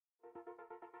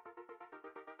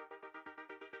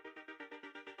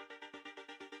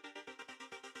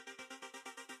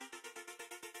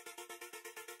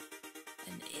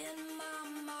And in my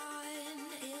mind,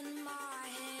 in my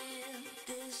head,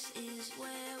 this is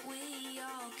where we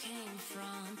all came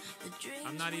from.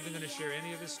 I'm not even going to share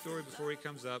any of his story before he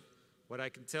comes up. What I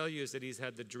can tell you is that he's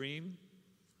had the dream,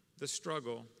 the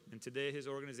struggle, and today his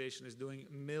organization is doing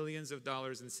millions of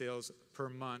dollars in sales per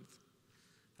month.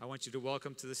 I want you to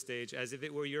welcome to the stage, as if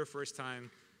it were your first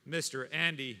time, Mr.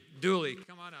 Andi Dooley.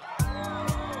 Come on up.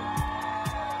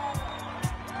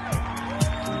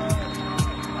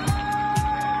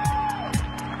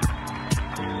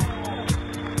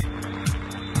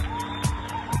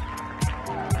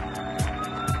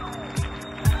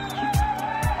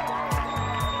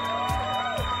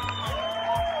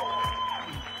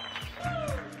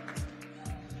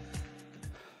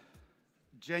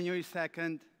 January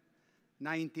 2nd,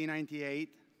 1998.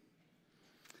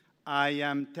 I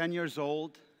am 10 years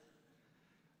old,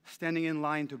 standing in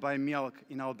line to buy milk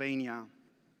in Albania.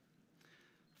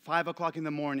 5 o'clock in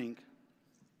the morning.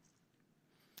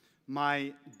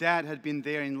 My dad had been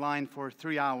there in line for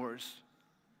 3 hours.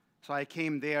 So I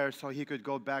came there so he could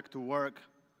go back to work.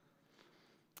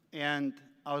 And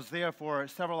I was there for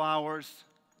several hours.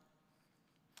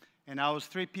 And I was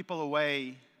 3 people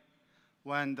away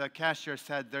when the cashier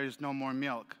said there is no more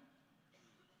milk.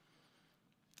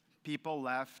 People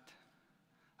left.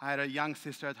 I had a young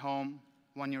sister at home,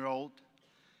 1-year-old,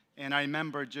 and I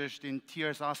remember just in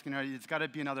tears asking her, it's got to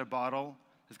be another bottle.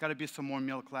 There's got to be some more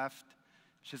milk left.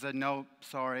 She said, no,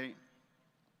 sorry.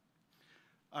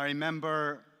 I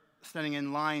remember standing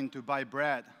in line to buy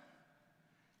bread,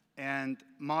 and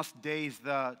most days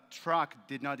the truck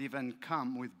did not even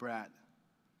come with bread.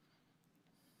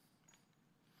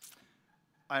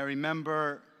 I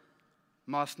remember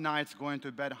most nights going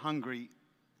to bed hungry.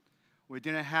 We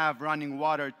didn't have running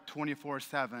water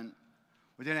 24/7.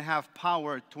 We didn't have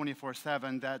power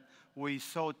 24/7 that we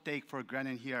so take for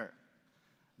granted here.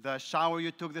 The shower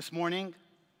you took this morning,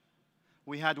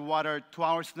 we had water 2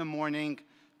 hours in the morning,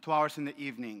 2 hours in the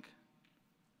evening.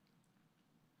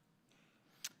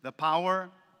 The power,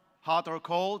 hot or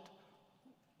cold,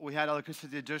 we had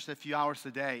electricity just a few hours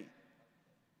a day.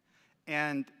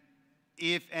 And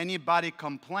if anybody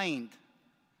complained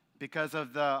because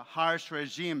of the harsh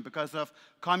regime, because of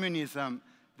communism,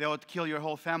 they would kill your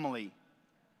whole family.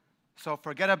 So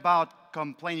forget about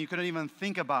complaining. You couldn't even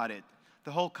think about it.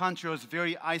 The whole country was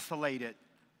very isolated.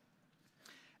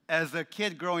 As a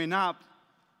kid growing up,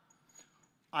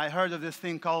 I heard of this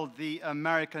thing called the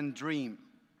American dream.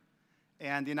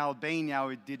 And in Albania,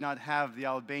 we did not have the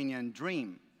Albanian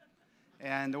dream.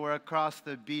 And we're across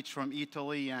the beach from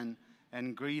Italy and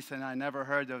Greece, and I never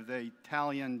heard of the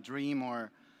Italian dream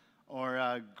or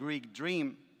Greek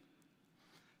dream.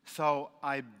 So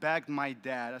I begged my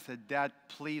dad. I said, Dad,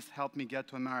 please help me get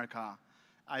to America.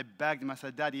 I begged him. I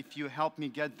said, Dad, if you help me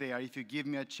get there, if you give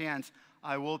me a chance,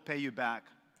 I will pay you back.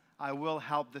 I will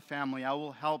help the family. I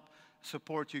will help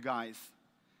support you guys.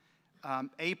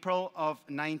 April of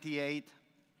 '98,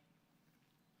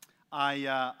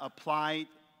 I applied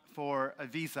for a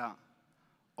visa.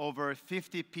 Over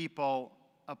 50 people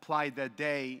applied that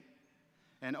day,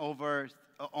 and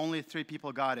only 3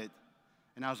 people got it.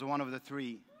 And I was one of the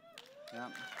 3. Yeah.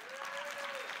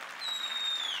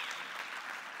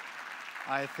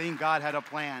 I think God had a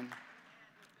plan.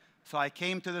 So I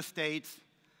came to the States.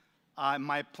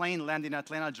 My plane landed in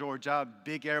Atlanta, Georgia,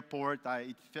 big airport.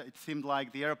 It seemed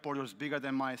like the airport was bigger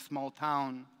than my small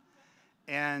town.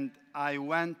 And I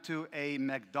went to a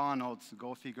McDonald's,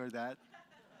 go figure that.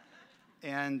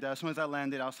 And as soon as I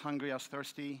landed, I was hungry, I was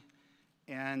thirsty.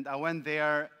 And I went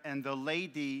there, and the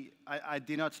lady, I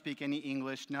did not speak any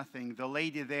English, nothing. The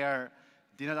lady there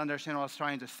did not understand what I was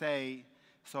trying to say,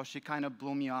 so she kind of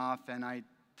blew me off, and I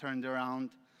turned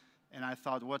around, and I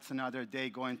thought, what's another day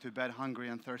going to bed hungry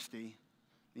and thirsty?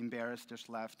 Embarrassed, just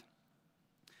left.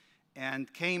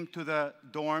 And came to the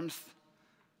dorms,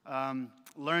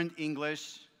 learned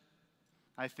English.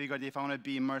 I figured if I want to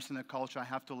be immersed in the culture, I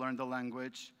have to learn the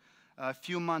language. A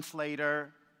few months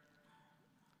later,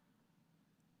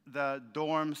 the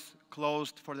dorms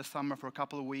closed for the summer for a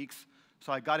couple of weeks,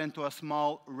 so I got into a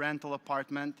small rental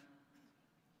apartment.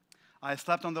 I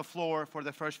slept on the floor for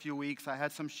the first few weeks. I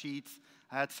had some sheets.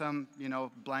 I had some,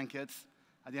 blankets.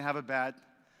 I didn't have a bed.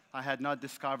 I had not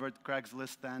discovered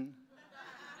Craigslist then.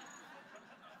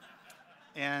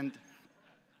 And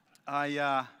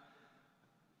I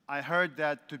heard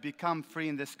that to become free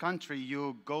in this country,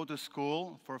 you go to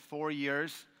school for 4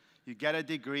 years, you get a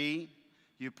degree,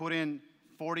 you put in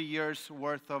 40 years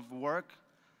worth of work,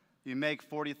 You make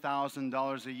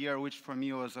 $40,000 a year, which for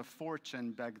me was a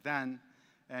fortune back then,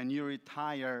 and you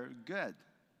retire good.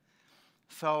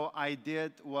 So I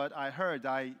did what I heard.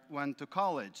 I went to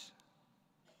college.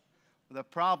 The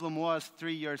problem was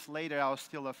 3 years later, I was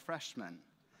still a freshman.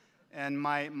 And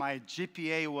my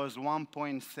GPA was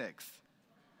 1.6.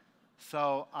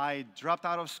 So I dropped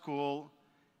out of school,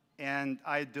 and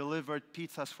I delivered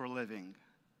pizzas for a living.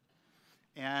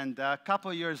 And a couple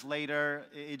of years later,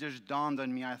 it just dawned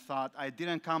on me. I thought, I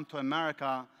didn't come to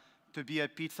America to be a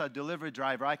pizza delivery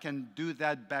driver. I can do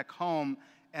that back home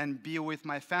and be with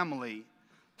my family.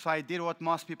 So I did what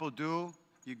most people do.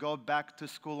 You go back to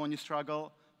school when you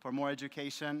struggle for more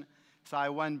education. So I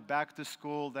went back to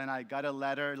school. Then I got a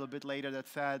letter a little bit later that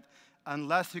said,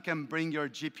 unless you can bring your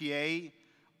GPA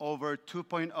over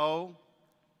 2.0,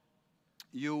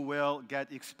 you will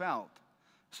get expelled.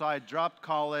 So I dropped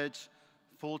college,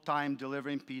 full-time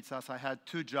delivering pizzas. I had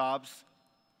 2 jobs.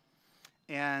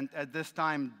 And at this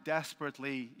time,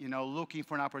 desperately, looking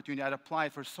for an opportunity. I'd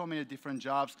applied for so many different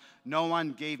jobs. No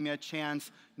one gave me a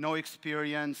chance, no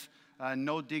experience,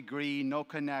 no degree, no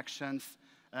connections.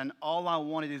 And all I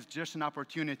wanted is just an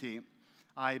opportunity.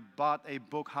 I bought a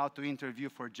book, How to Interview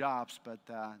for Jobs, but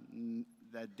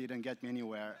that didn't get me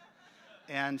anywhere.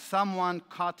 And someone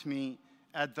caught me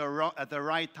at the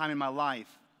right time in my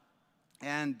life.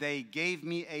 And they gave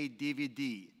me a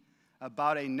DVD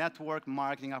about a network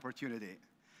marketing opportunity.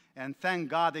 And thank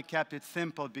God they kept it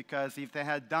simple, because if they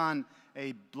had done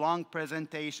a long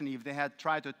presentation, if they had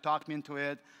tried to talk me into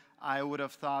it, I would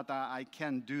have thought I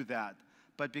can't do that.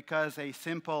 But because a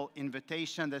simple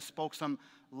invitation that spoke some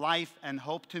life and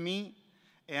hope to me,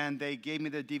 and they gave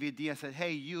me the DVD and said,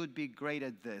 hey, you would be great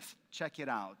at this. Check it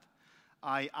out.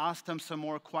 I asked them some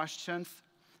more questions.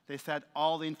 They said,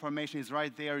 all the information is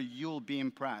right there. You'll be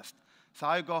impressed. So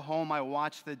I go home, I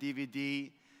watch the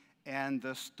DVD, and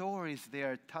the stories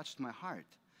there touched my heart.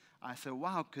 I said,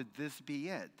 wow, could this be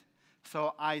it?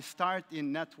 So I start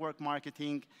in network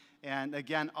marketing, and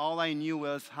again, all I knew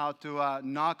was how to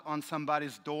knock on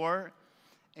somebody's door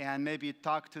and maybe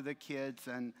talk to the kids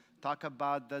and talk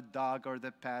about the dog or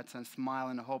the pets and smile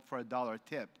and hope for a $1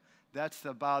 tip. That's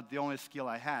about the only skill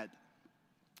I had.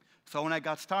 So when I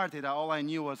got started, all I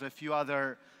knew was a few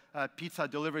other pizza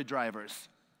delivery drivers.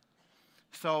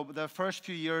 So the first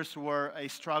few years were a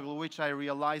struggle, which I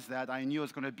realized that. I knew it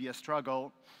was going to be a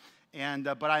struggle.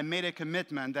 But I made a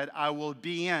commitment that I will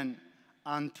be in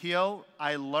until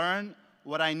I learn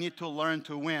what I need to learn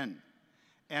to win.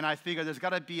 And I figured there's got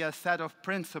to be a set of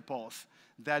principles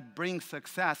that bring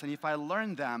success. And if I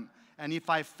learn them, and if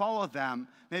I follow them,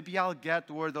 maybe I'll get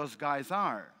where those guys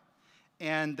are.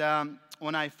 And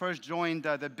when I first joined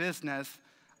the business,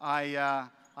 I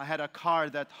had a car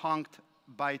that honked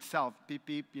by itself, beep,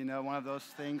 beep, one of those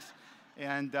things.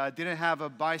 And didn't have a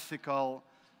bicycle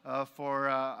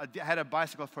I had a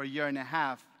bicycle for a year and a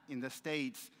half in the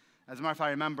States. As a matter of fact,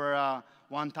 I remember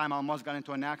one time I almost got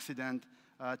into an accident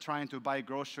trying to buy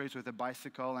groceries with a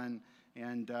bicycle,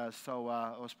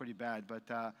 so it was pretty bad.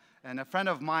 And a friend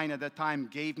of mine at the time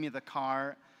gave me the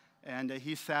car, and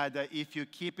he said that if you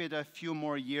keep it a few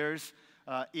more years,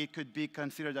 it could be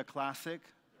considered a classic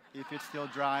if it still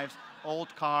drives.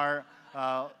 Old car,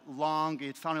 long,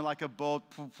 it sounded like a boat,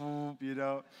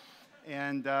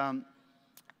 And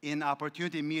in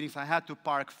opportunity meetings, I had to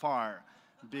park far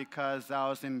because I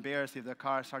was embarrassed if the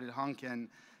car started honking.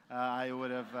 I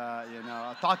would have,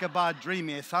 talk about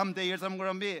dreaming. Someday here's I'm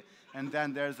going to be. And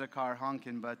then there's a car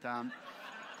honking, but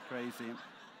crazy.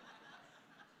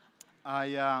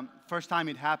 First time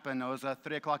it happened, it was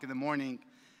 3 o'clock in the morning.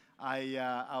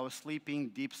 I was sleeping,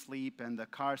 deep sleep, and the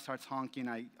car starts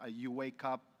honking. You wake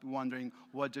up wondering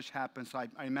what just happened. So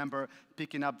I remember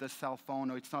picking up the cell phone.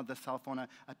 No, it's not the cell phone.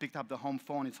 I picked up the home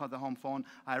phone. It's not the home phone.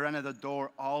 I ran at the door.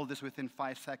 All this within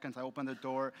 5 seconds. I opened the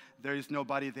door. There is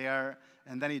nobody there.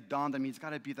 And then it dawned on me, it's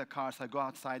got to be the car. So I go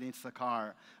outside, and it's the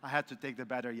car. I had to take the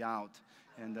battery out.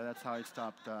 And that's how it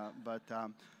stopped. But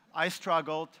I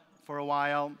struggled for a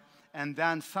while. And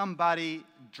then somebody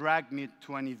dragged me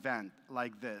to an event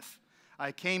like this.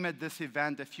 I came at this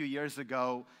event a few years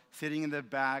ago, sitting in the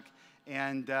back,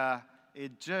 and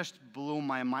it just blew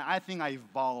my mind. I think I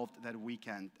evolved that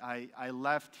weekend. I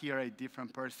left here a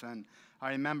different person.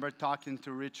 I remember talking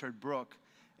to Richard Brook,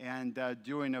 and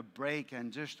during a break,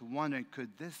 and just wondering, could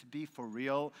this be for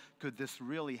real? Could this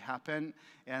really happen?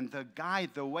 And the guy,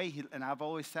 and I've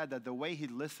always said that the way he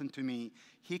listened to me,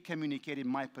 he communicated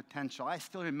my potential. I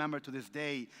still remember to this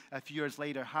day, a few years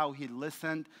later, how he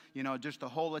listened, you know, just the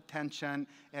whole attention,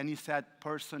 and he said,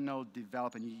 personal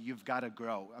development, you've got to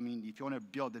grow. I mean, if you want to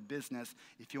build a business,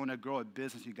 if you want to grow a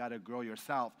business, you got to grow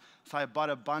yourself. So I bought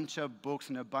a bunch of books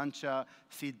and a bunch of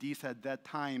CDs at that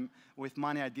time with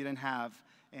money I didn't have.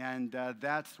 And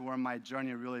that's where my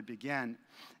journey really began.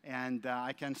 And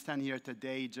I can stand here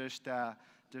today just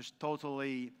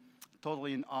totally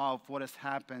in awe of what has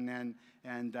happened.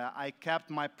 And I kept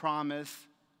my promise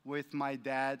with my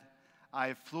dad.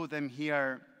 I flew them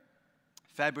here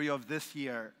February of this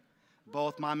year,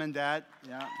 both mom and dad.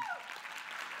 Yeah.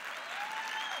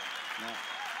 Yeah.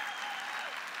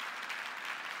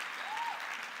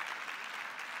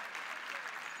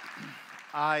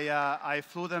 I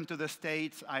flew them to the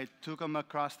States. I took them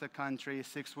across the country,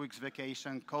 6 weeks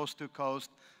vacation, coast to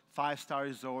coast, 5-star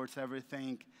resorts,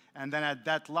 everything. And then at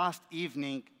that last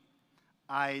evening,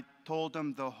 I told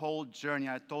them the whole journey.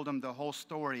 I told them the whole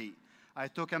story. I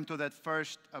took them to that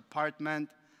first apartment.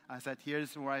 I said,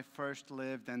 here's where I first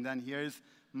lived, and then here's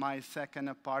my second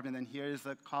apartment, and here's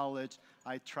the college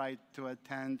I tried to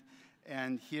attend,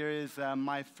 and here is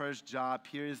my first job.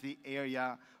 Here is the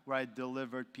area where I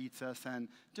delivered pizzas, and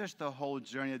just the whole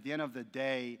journey. At the end of the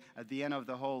day, at the end of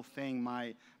the whole thing,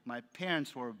 my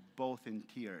parents were both in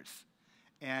tears.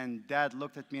 And Dad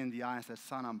looked at me in the eye and said,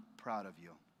 son, I'm proud of you.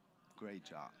 Great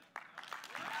job.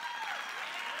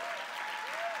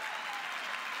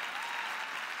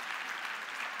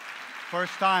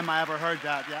 First time I ever heard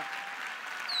that, yeah.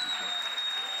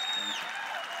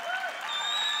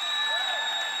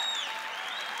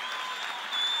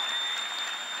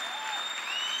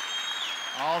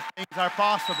 All things are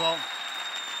possible.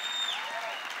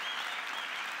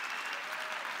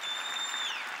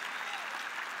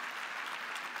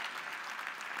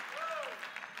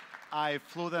 I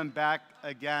flew them back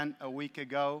again a week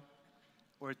ago.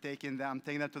 I'm taking them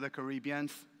to the Caribbean.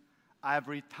 I've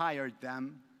retired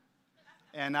them,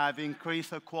 and I've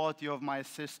increased the quality of my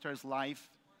sister's life.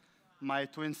 My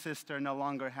twin sister no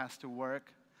longer has to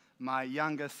work. My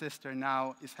youngest sister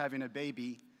now is having a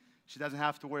baby. She doesn't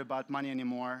have to worry about money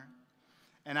anymore.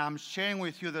 And I'm sharing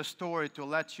with you the story to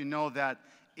let you know that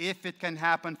if it can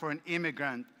happen for an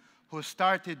immigrant who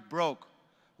started broke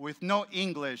with no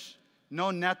English, no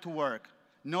network,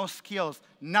 no skills,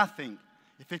 nothing,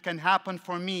 if it can happen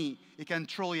for me, it can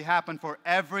truly happen for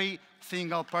every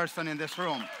single person in this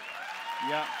room.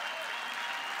 Yeah.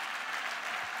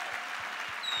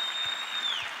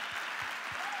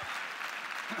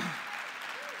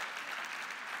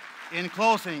 In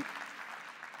closing,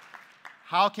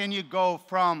 how can you go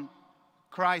from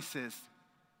crisis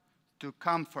to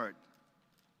comfort?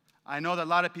 I know that a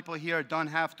lot of people here don't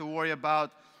have to worry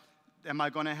about, am I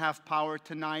going to have power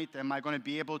tonight? Am I going to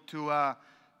be able to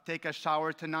take a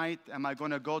shower tonight? Am I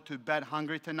going to go to bed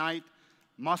hungry tonight?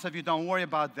 Most of you don't worry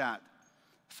about that.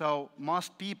 So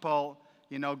most people,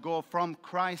 you know, go from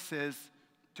crisis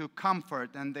to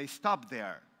comfort, and they stop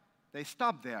there. They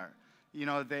stop there. You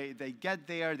know, they get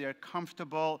there, they're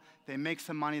comfortable, they make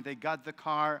some money, they got the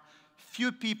car.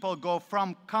 Few people go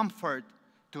from comfort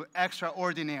to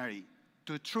extraordinary,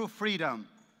 to true freedom,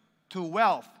 to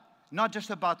wealth. Not just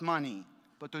about money,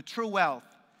 but to true wealth.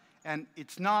 And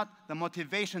it's not, the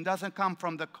motivation doesn't come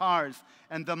from the cars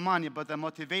and the money, but the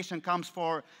motivation comes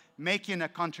for making a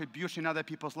contribution in other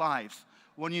people's lives.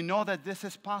 When you know that this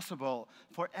is possible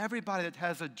for everybody that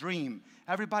has a dream,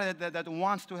 everybody that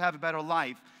wants to have a better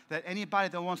life, that anybody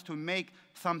that wants to make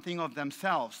something of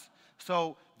themselves.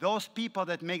 So those people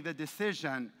that make the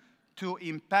decision to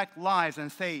impact lives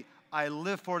and say, I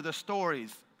live for the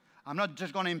stories. I'm not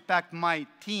just going to impact my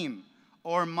team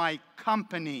or my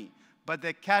company, but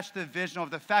they catch the vision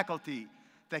of the faculty.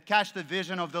 They catch the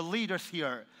vision of the leaders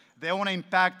here. They want to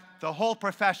impact the whole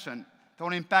profession. They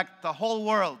want to impact the whole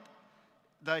world.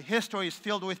 The history is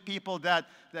filled with people that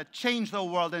changed the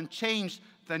world and changed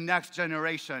the next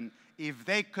generation. If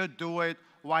they could do it,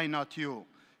 why not you?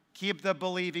 Keep the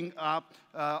believing up.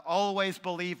 Always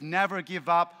believe. Never give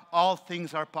up. All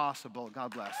things are possible.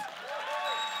 God bless.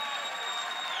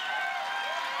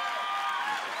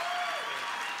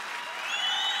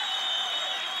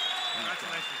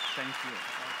 Thank you.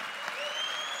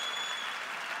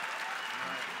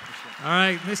 All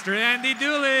right, Mr. Andi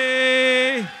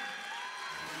Dooley.